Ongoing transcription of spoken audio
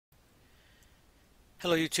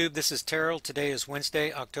Hello YouTube, this is Terrell. Today is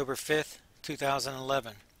Wednesday, October 5th,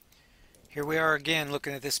 2011. Here we are again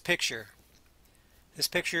looking at this picture. This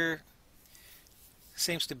picture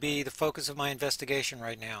seems to be the focus of my investigation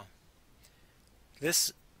right now.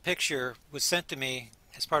 This picture was sent to me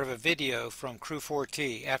as part of a video from Crew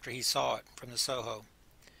 4T after he saw it from the Soho.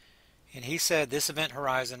 And he said this event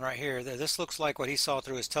horizon right here, this looks like what he saw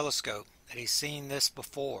through his telescope, that he's seen this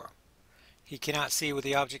before. He cannot see with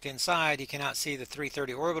the object inside. He cannot see the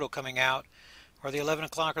 3:30 orbital coming out, or the 11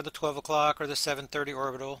 o'clock, or the 12 o'clock, or the 7:30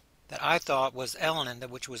 orbital that I thought was Elenin,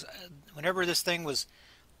 which was, whenever this thing was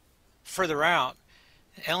further out,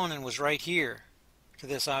 Elenin was right here to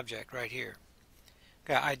this object right here.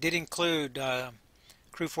 Okay, I did include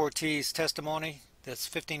Crew 4T's testimony, this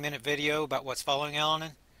 15-minute video about what's following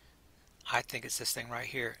Elenin. I think it's this thing right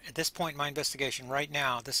here. At this point in my investigation right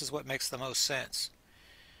now, this is what makes the most sense.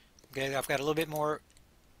 Okay, I've got a little bit more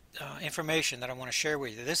information that I want to share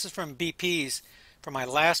with you. This is from BP's, from my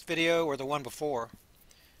last video or the one before.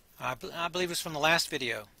 I believe it's from the last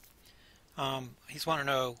video. He's wanting to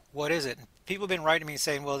know, what is it? And people have been writing me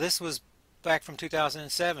saying, well, this was back from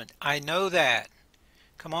 2007. I know that.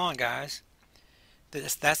 Come on, guys.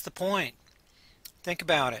 That's the point. Think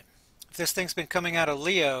about it. If this thing's been coming out of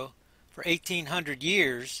Leo for 1800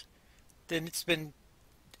 years, then it's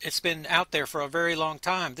been out there for a very long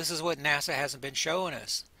time. This is what NASA hasn't been showing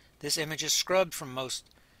us. This image is scrubbed from most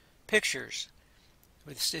pictures.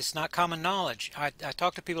 It's not common knowledge. I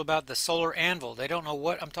talk to people about the solar anvil. They don't know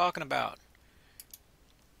what I'm talking about.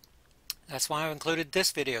 That's why I've included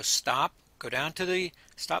this video. Stop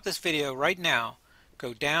this video right now.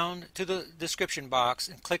 Go down to the description box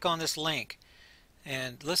and click on this link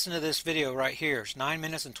and listen to this video right here. It's 9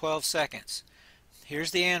 minutes and 12 seconds.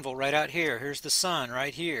 Here's the anvil right out here. Here's the sun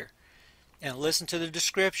right here. And listen to the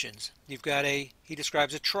descriptions. You've got he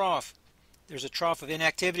describes a trough. There's a trough of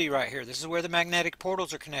inactivity right here. This is where the magnetic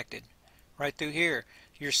portals are connected. Right through here.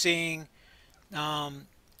 You're seeing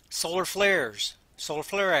solar flares, solar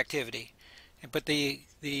flare activity. But the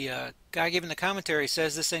guy giving the commentary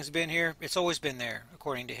says this thing's been here. It's always been there,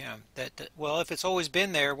 according to him. Well, if it's always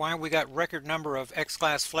been there, why haven't we got record number of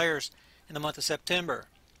X-class flares in the month of September?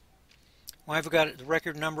 Why have we got a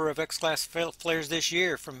record number of X-class flares this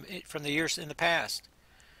year from the years in the past?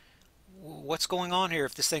 What's going on here?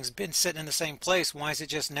 If this thing's been sitting in the same place, why is it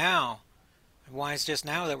just now? Why is it just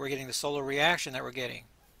now that we're getting the solar reaction that we're getting?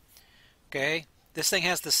 Okay, this thing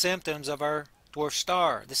has the symptoms of our dwarf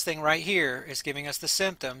star. This thing right here is giving us the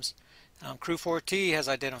symptoms. Crew 4T has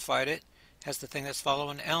identified it as the thing that's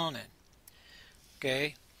following Elenin.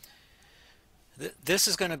 Okay. This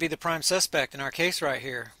is going to be the prime suspect in our case right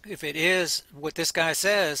here. If it is what this guy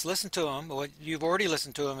says, listen to him. Well, you've already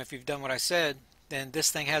listened to him if you've done what I said. Then this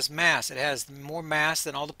thing has mass. It has more mass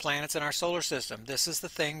than all the planets in our solar system. This is the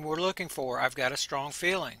thing we're looking for. I've got a strong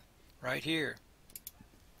feeling right here.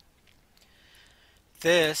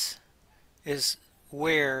 This is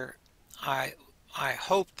where I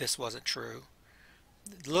hope this wasn't true.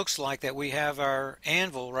 It looks like that we have our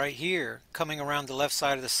anvil right here coming around the left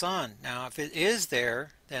side of the sun. Now if it is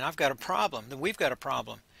there, then I've got a problem. Then we've got a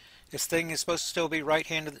problem. This thing is supposed to still be right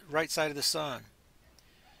side of the sun.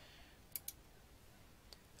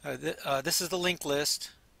 This is the link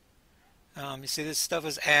list. You see this stuff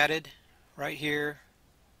is added right here.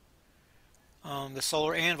 The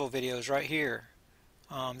solar anvil videos right here.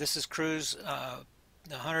 This is Crew's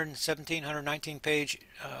 117, 119 page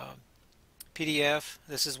PDF.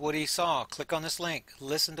 This is what he saw. Click on this link.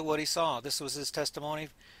 Listen to what he saw. This was his testimony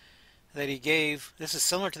that he gave. This is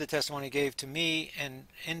similar to the testimony he gave to me and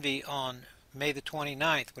Anvil on May the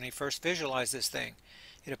 29th when he first visualized this thing.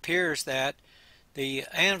 It appears that the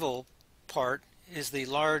anvil part is the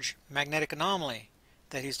large magnetic anomaly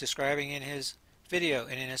that he's describing in his video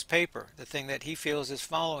and in his paper, the thing that he feels is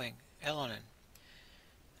following Elenin.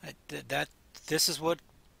 This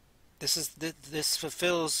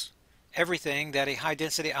fulfills everything that a high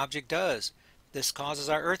density object does. This causes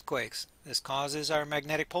our earthquakes. This causes our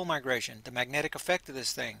magnetic pole migration. The magnetic effect of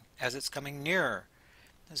this thing as it's coming nearer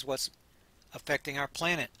is what's affecting our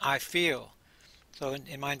planet, I feel. So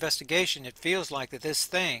in my investigation, it feels like that this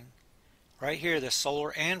thing right here, this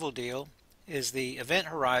solar anvil deal, is the event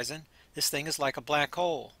horizon. This thing is like a black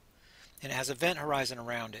hole, and it has event horizon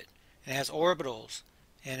around it. It has orbitals,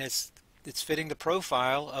 and it's fitting the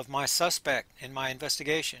profile of my suspect in my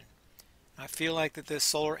investigation. I feel like that this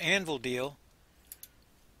solar anvil deal,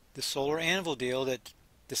 that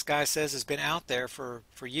this guy says has been out there for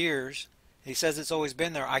years. He says it's always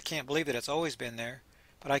been there. I can't believe that it's always been there,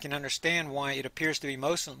 but I can understand why it appears to be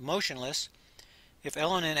motionless If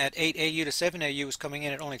Elenin at 8 AU to 7 AU was coming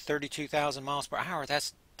in at only 32,000 miles per hour,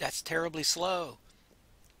 that's terribly slow.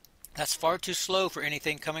 That's far too slow for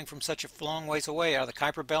anything coming from such a long ways away out of the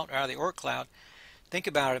Kuiper Belt or out of the Oort cloud. Think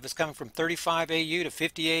about it. If it's coming from 35 AU to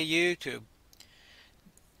 50 AU to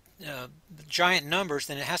giant numbers,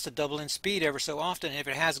 then it has to double in speed ever so often.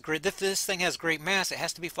 If this thing has great mass, it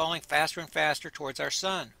has to be falling faster and faster towards our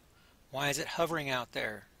sun. Why is it hovering out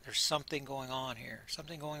there? There's something going on here.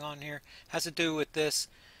 Something going on here has to do with this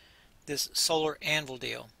solar anvil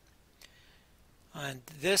deal. And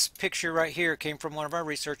this picture right here came from one of our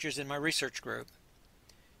researchers in my research group.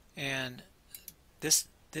 And this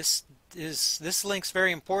link's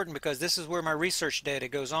very important because this is where my research data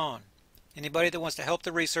goes on. Anybody that wants to help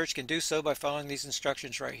the research can do so by following these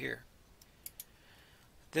instructions right here.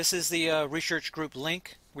 This is the research group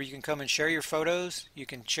link where you can come and share your photos. You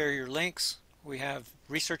can share your links. We have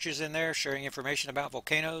researchers in there sharing information about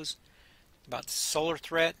volcanoes, about the solar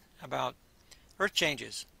threat, about earth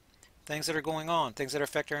changes, things that are going on, things that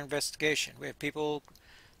affect our investigation. We have people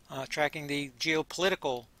tracking the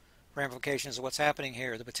geopolitical ramifications of what's happening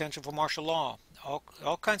here, the potential for martial law.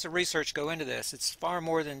 All kinds of research go into this. It's far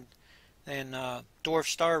more than dwarf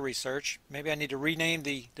star research. Maybe I need to rename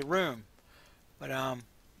the room. But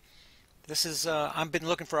this is I've been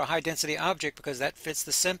looking for a high density object because that fits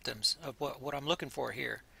the symptoms of what I'm looking for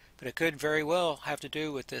here. But it could very well have to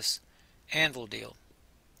do with this anvil deal.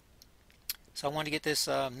 So I want to get this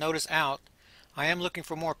notice out. I am looking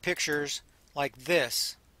for more pictures like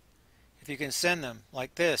this. If you can send them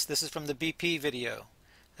like this. This is from the BP video.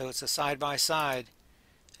 So it's a side-by-side.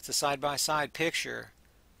 It's a side-by-side picture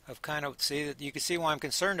of kind of, see, that you can see why I'm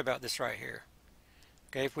concerned about this right here.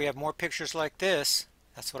 Okay, if we have more pictures like this,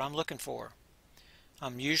 that's what I'm looking for.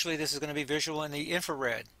 Usually this is going to be visual in the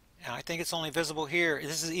infrared. And I think it's only visible here.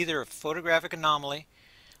 This is either a photographic anomaly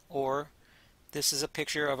or this is a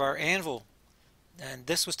picture of our anvil. And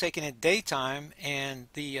this was taken in daytime, and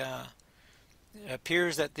the it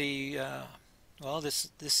appears that the well, this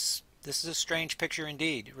is a strange picture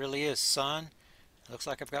indeed. It really is. Sun. It looks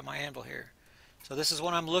like I've got my anvil here. So this is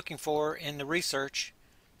what I'm looking for in the research.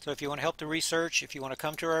 So if you want to help the research, if you want to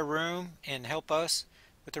come to our room and help us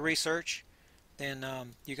with the research, then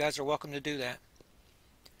you guys are welcome to do that.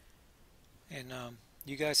 And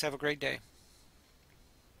you guys have a great day.